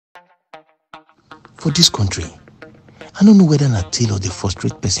for this country. I don't know whether na tailor the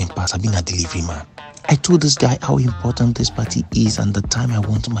frustrate person pass, I been a delivery man. I told this guy how important this party is and the time I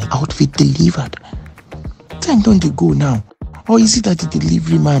want my outfit delivered. Time don't they go now? Or is it that the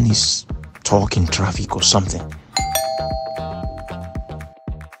delivery man is stuck in traffic or something?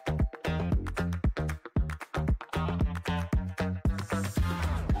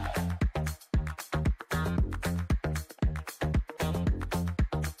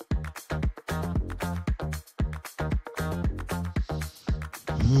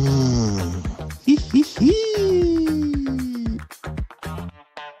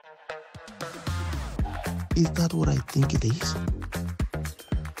 Is that what I think it is?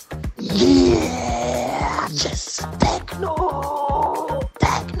 Yeah! Yes! Techno!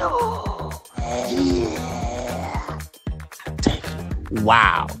 Yeah! Techno.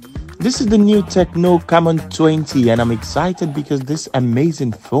 Wow! This is the new TECNO CAMON 20 and I'm excited because this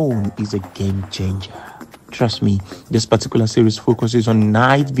amazing phone is a game changer. Trust me, this particular series focuses on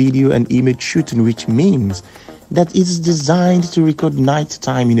night video and image shooting, which means that it is designed to record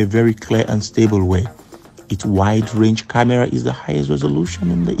nighttime in a very clear and stable way. Its wide-range camera is the highest resolution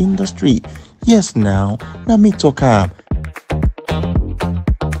in the industry. Yes, now me talk am.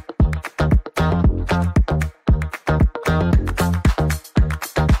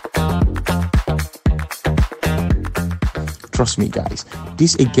 Trust me guys,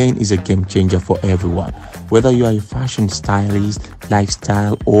 this again is a game changer for everyone. Whether you are a fashion stylist,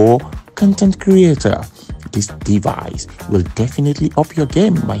 lifestyle or content creator, this device will definitely up your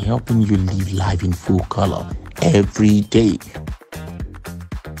game by helping you live life in full color every day.